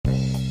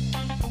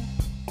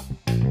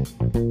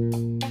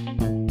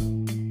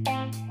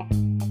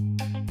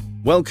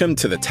Welcome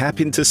to the Tap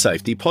Into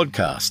Safety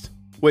podcast,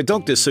 where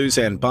Dr.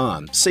 Suzanne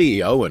Bahn,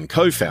 CEO and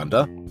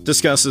co-founder,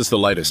 discusses the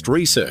latest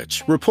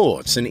research,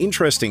 reports and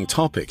interesting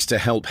topics to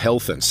help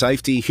health and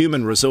safety,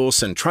 human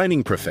resource and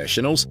training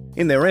professionals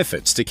in their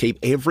efforts to keep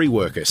every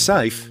worker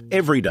safe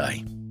every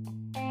day.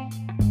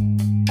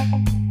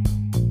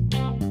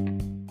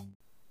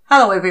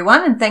 Hello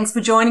everyone, and thanks for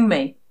joining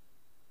me.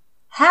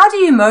 How do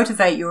you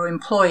motivate your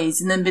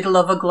employees in the middle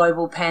of a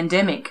global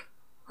pandemic?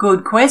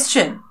 Good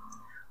question.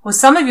 Well,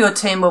 some of your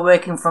team are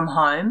working from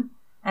home,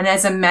 and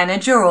as a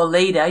manager or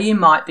leader, you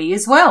might be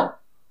as well.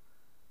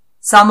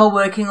 Some are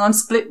working on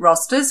split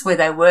rosters where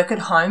they work at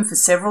home for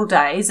several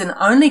days and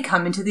only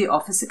come into the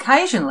office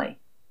occasionally.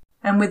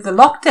 And with the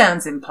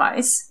lockdowns in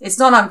place, it's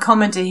not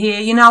uncommon to hear,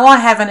 I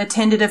haven't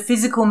attended a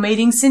physical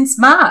meeting since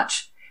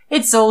March.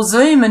 It's all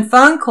Zoom and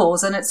phone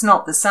calls and it's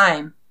not the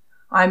same.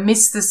 I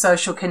miss the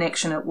social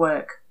connection at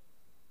work.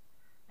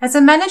 As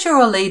a manager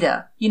or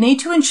leader, you need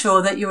to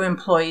ensure that your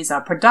employees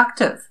are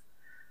productive,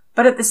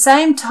 but at the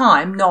same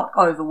time not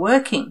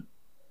overworking.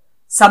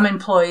 Some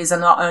employees are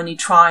not only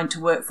trying to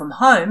work from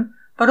home,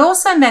 but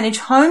also manage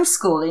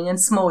homeschooling and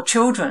small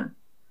children.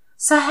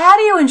 So how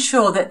do you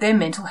ensure that their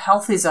mental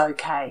health is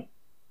okay?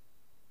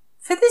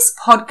 For this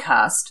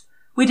podcast,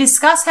 we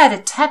discuss how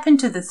to tap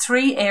into the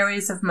 3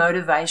 areas of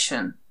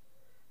motivation.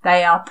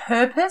 They are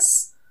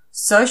purpose,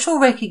 social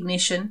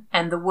recognition,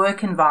 and the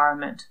work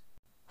environment.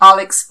 I'll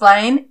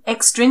explain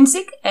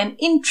extrinsic and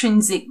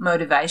intrinsic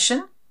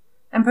motivation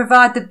and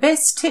provide the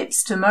best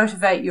tips to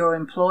motivate your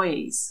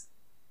employees.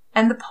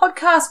 And the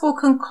podcast will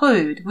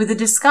conclude with a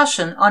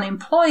discussion on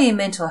employee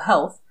mental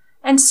health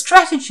and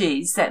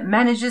strategies that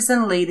managers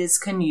and leaders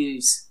can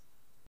use.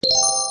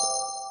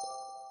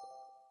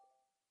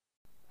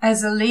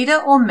 As a leader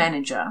or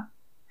manager,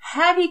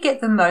 how do you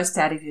get the most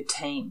out of your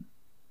team?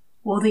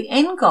 Well, the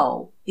end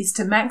goal is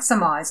to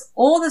maximize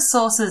all the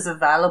sources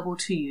available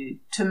to you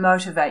to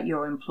motivate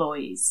your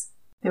employees.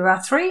 There are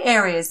 3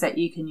 areas that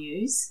you can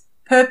use: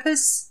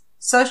 purpose,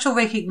 social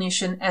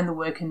recognition, and the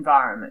work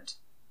environment.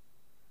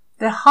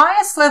 The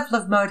highest level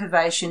of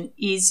motivation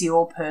is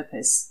your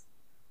purpose,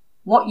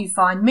 what you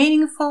find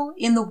meaningful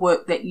in the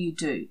work that you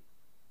do.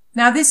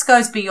 Now, this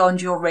goes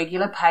beyond your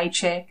regular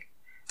paycheck,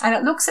 and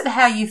it looks at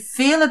how you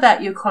feel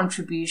about your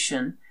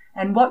contribution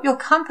and what your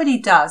company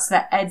does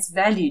that adds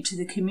value to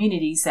the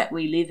communities that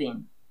we live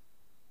in.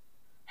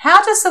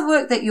 How does the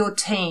work that your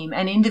team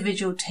and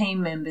individual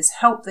team members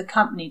help the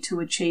company to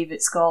achieve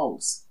its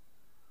goals?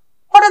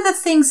 What are the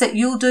things that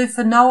you'll do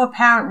for no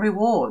apparent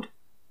reward?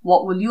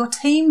 What will your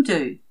team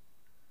do?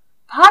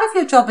 Part of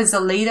your job as a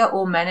leader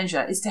or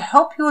manager is to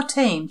help your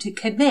team to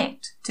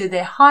connect to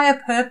their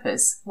higher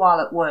purpose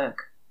while at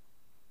work.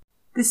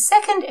 The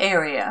second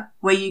area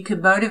where you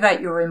can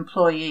motivate your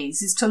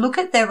employees is to look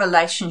at their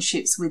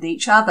relationships with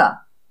each other,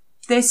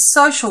 their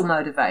social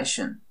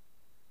motivation.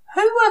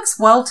 Who works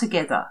well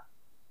together?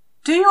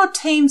 Do your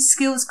team's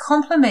skills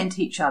complement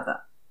each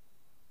other?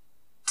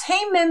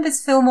 Team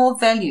members feel more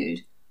valued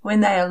when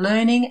they are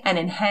learning and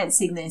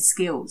enhancing their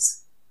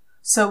skills.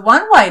 So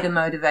one way to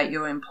motivate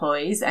your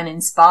employees and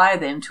inspire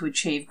them to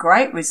achieve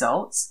great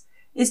results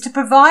is to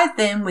provide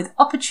them with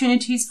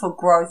opportunities for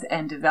growth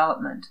and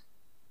development.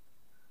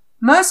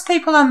 Most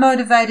people are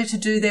motivated to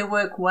do their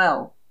work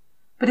well,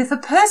 but if a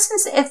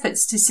person's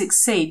efforts to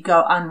succeed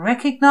go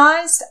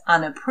unrecognized,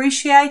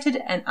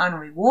 unappreciated, and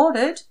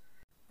unrewarded,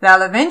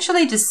 they'll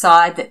eventually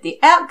decide that the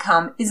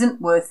outcome isn't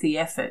worth the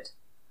effort.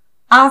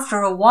 After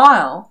a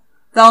while,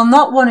 they'll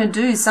not want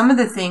to do some of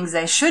the things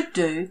they should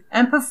do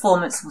and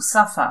performance will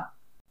suffer.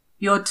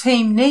 Your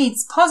team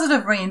needs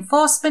positive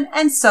reinforcement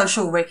and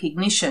social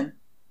recognition.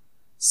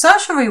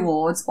 Social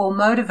rewards or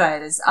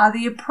motivators are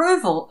the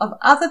approval of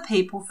other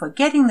people for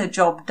getting the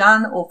job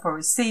done or for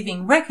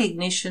receiving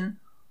recognition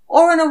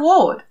or an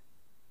award.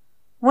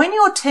 When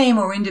your team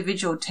or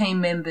individual team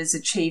members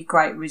achieve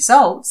great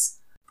results,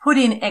 put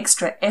in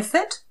extra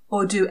effort,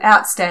 or do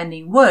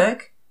outstanding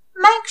work,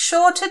 make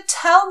sure to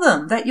tell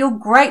them that you're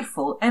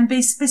grateful and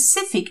be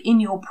specific in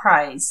your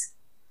praise.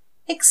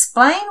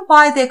 Explain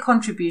why their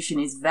contribution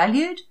is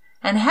valued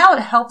and how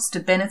it helps to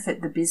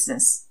benefit the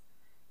business.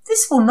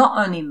 This will not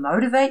only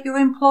motivate your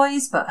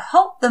employees, but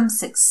help them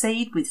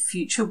succeed with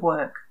future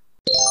work.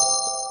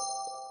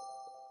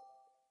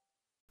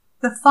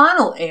 The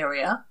final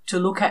area to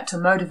look at to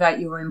motivate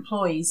your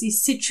employees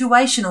is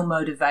situational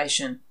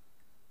motivation,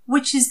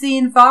 which is the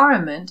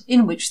environment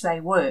in which they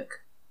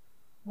work.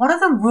 What are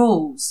the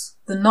rules,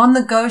 the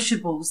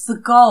non-negotiables, the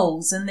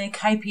goals and their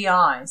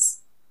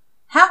KPIs?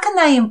 How can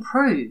they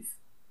improve?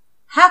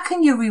 How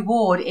can you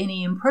reward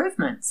any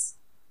improvements?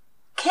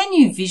 Can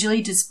you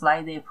visually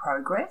display their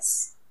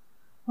progress?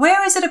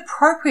 Where is it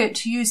appropriate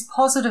to use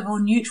positive or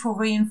neutral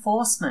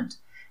reinforcement?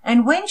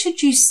 And when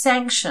should you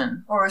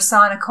sanction or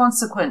assign a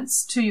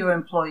consequence to your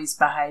employees'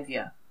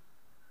 behaviour?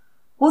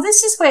 Well,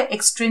 this is where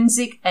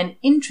extrinsic and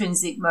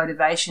intrinsic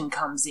motivation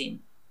comes in.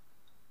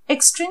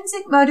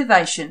 Extrinsic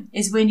motivation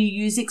is when you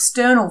use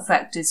external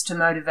factors to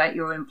motivate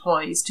your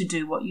employees to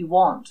do what you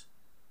want.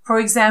 For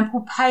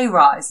example, pay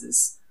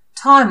rises,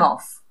 time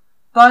off,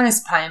 bonus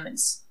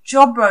payments,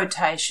 job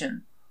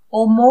rotation,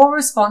 or more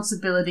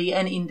responsibility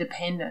and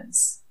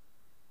independence,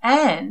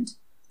 and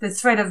the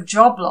threat of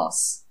job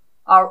loss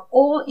are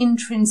all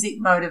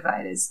intrinsic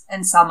motivators,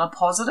 and some are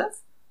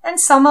positive and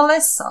some are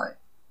less so.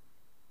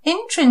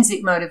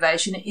 Intrinsic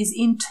motivation is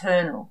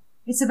internal.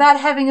 It's about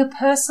having a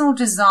personal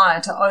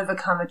desire to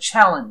overcome a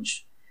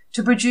challenge,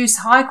 to produce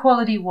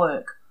high-quality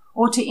work,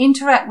 or to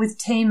interact with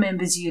team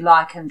members you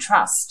like and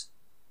trust.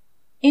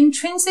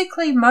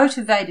 Intrinsically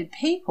motivated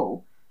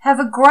people have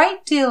a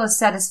great deal of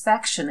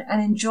satisfaction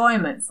and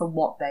enjoyment for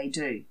what they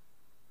do.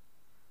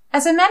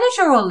 As a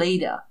manager or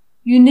leader,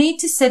 you need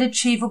to set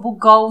achievable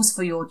goals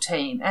for your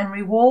team and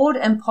reward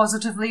and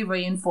positively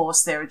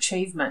reinforce their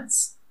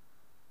achievements.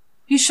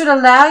 You should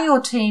allow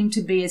your team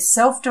to be as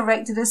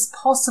self-directed as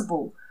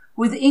possible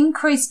with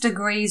increased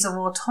degrees of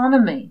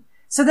autonomy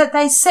so that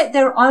they set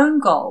their own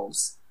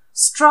goals,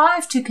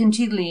 strive to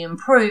continually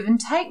improve and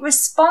take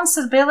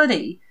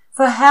responsibility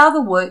for how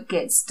the work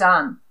gets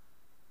done.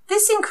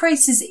 This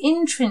increases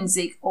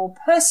intrinsic or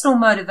personal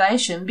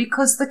motivation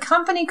because the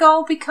company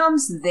goal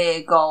becomes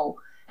their goal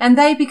and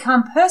they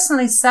become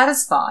personally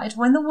satisfied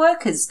when the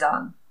work is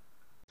done.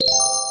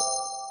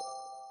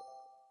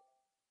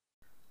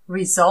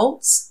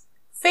 Results,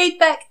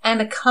 feedback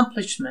and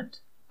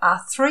accomplishment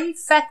are three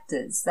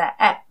factors that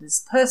act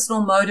as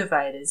personal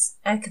motivators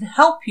and can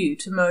help you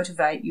to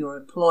motivate your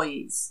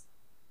employees.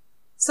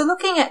 So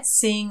looking at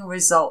seeing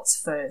results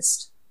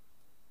first.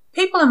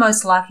 People are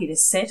most likely to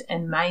set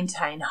and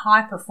maintain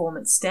high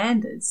performance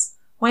standards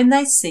when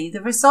they see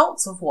the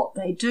results of what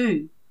they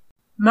do.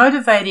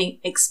 Motivating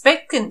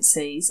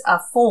expectancies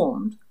are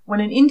formed when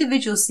an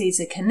individual sees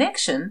a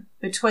connection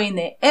between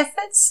their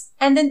efforts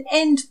and an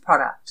end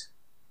product.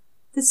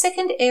 The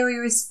second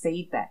area is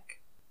feedback.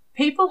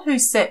 People who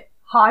set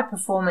high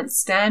performance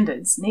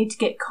standards need to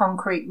get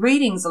concrete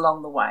readings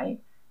along the way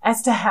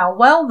as to how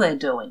well they're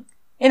doing.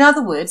 In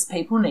other words,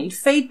 people need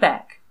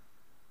feedback.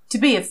 To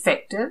be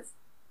effective,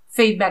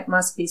 feedback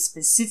must be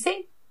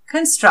specific,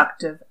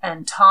 constructive,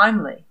 and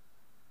timely.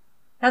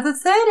 Now, the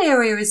third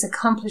area is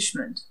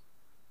accomplishment.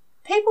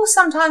 People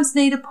sometimes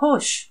need a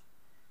push.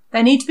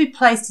 They need to be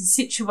placed in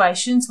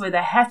situations where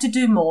they have to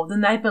do more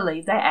than they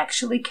believe they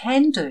actually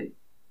can do.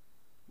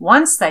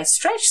 Once they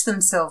stretch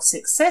themselves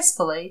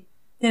successfully,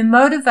 they're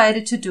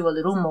motivated to do a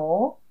little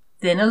more,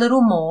 then a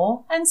little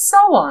more, and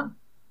so on.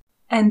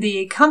 And the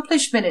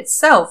accomplishment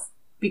itself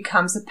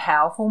becomes a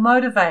powerful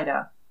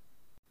motivator.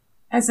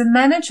 As a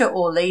manager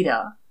or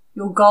leader,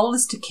 your goal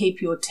is to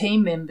keep your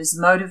team members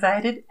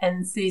motivated and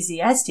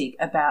enthusiastic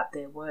about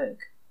their work.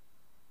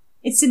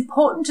 It's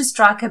important to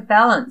strike a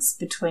balance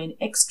between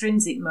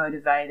extrinsic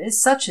motivators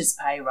such as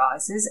pay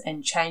rises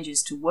and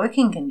changes to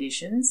working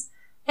conditions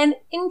and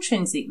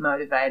intrinsic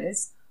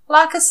motivators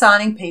like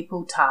assigning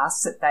people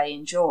tasks that they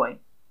enjoy.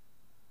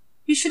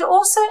 You should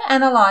also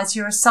analyse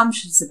your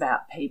assumptions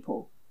about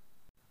people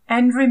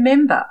and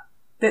remember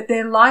that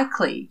they're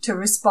likely to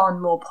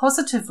respond more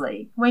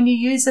positively when you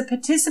use a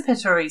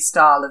participatory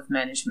style of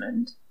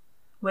management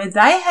where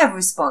they have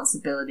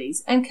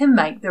responsibilities and can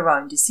make their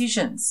own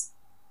decisions.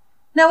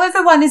 Now,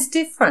 everyone is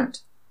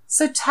different,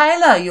 so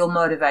tailor your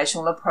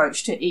motivational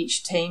approach to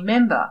each team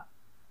member.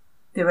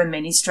 There are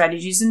many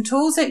strategies and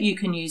tools that you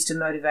can use to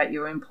motivate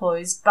your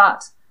employees,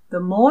 but the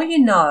more you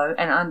know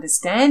and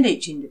understand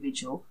each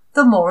individual,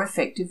 the more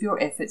effective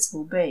your efforts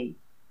will be.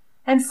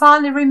 And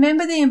finally,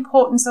 remember the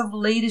importance of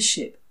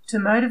leadership to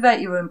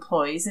motivate your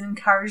employees and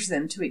encourage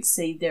them to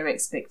exceed their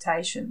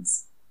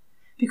expectations.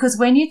 Because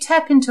when you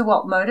tap into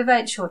what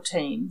motivates your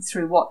team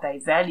through what they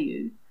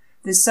value,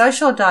 the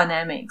social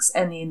dynamics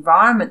and the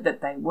environment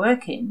that they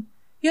work in,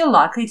 you're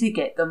likely to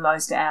get the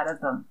most out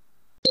of them.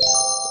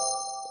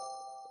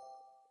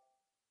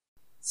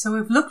 So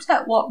we've looked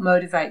at what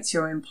motivates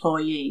your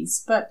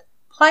employees, but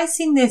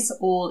placing this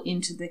all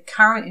into the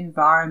current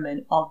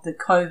environment of the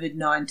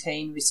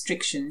COVID-19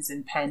 restrictions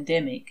and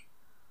pandemic,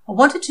 I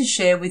wanted to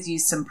share with you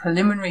some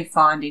preliminary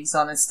findings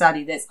on a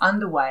study that's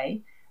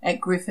underway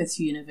at Griffith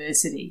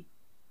University,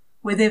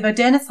 where they've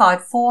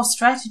identified 4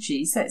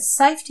 strategies that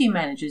safety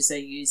managers are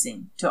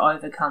using to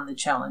overcome the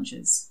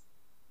challenges.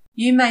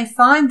 You may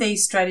find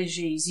these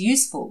strategies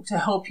useful to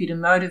help you to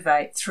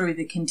motivate through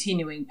the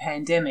continuing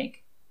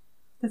pandemic.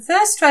 The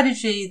first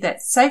strategy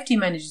that safety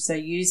managers are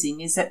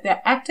using is that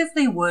they're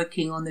actively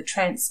working on the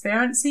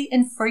transparency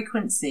and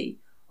frequency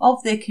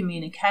of their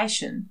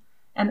communication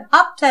and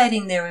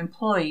updating their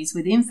employees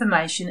with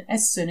information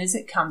as soon as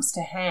it comes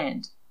to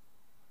hand.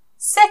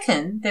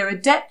 Second, they're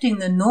adapting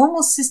the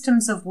normal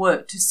systems of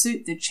work to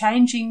suit the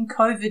changing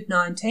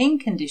COVID-19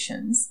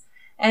 conditions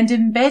and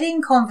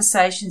embedding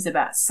conversations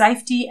about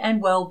safety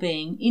and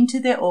well-being into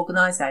their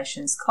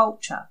organisation's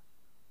culture.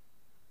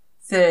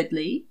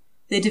 Thirdly,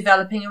 they're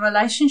developing a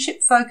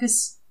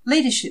relationship-focused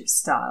leadership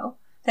style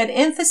that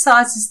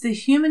emphasises the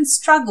human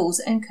struggles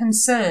and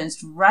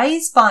concerns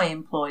raised by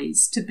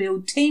employees to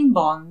build team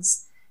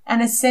bonds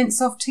and a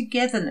sense of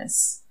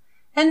togetherness.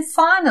 And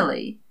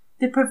finally,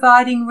 They're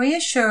providing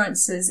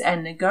reassurances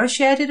and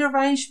negotiated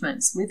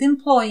arrangements with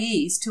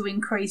employees to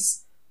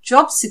increase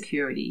job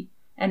security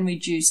and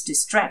reduce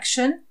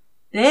distraction,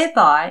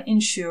 thereby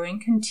ensuring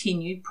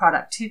continued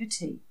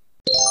productivity.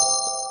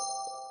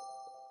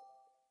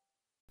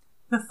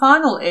 The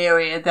final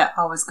area that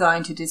I was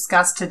going to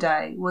discuss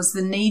today was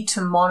the need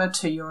to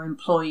monitor your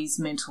employees'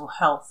 mental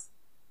health.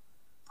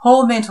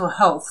 Poor mental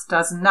health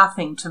does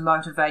nothing to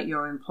motivate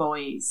your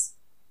employees.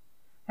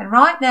 And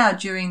right now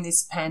during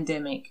this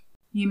pandemic,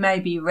 you may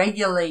be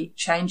regularly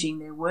changing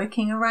their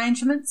working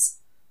arrangements,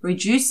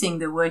 reducing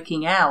the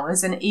working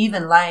hours, and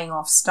even laying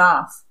off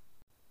staff.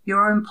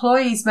 Your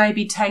employees may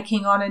be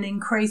taking on an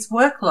increased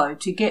workload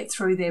to get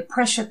through their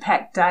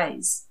pressure-packed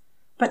days,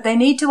 but they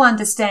need to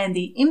understand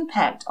the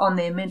impact on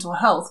their mental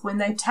health when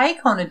they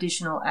take on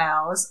additional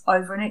hours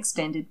over an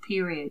extended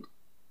period.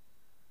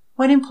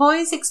 When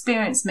employees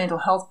experience mental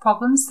health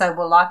problems, they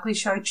will likely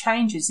show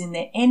changes in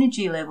their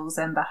energy levels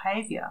and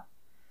behaviour.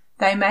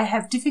 They may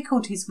have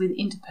difficulties with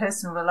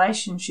interpersonal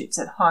relationships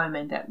at home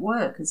and at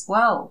work as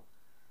well.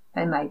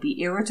 They may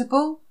be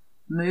irritable,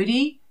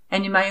 moody,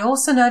 and you may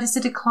also notice a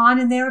decline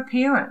in their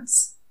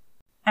appearance.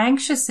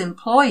 Anxious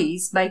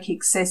employees make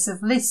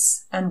excessive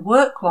lists and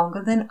work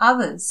longer than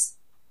others.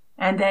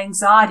 And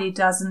anxiety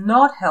does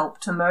not help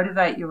to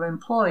motivate your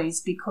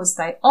employees because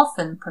they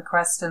often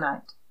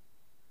procrastinate.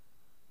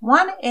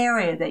 One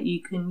area that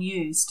you can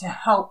use to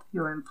help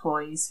your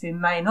employees who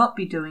may not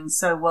be doing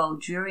so well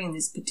during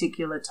this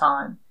particular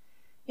time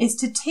is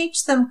to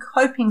teach them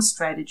coping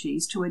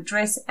strategies to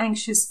address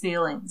anxious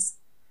feelings,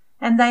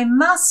 and they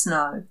must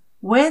know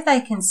where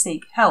they can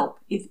seek help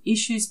if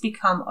issues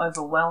become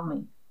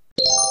overwhelming.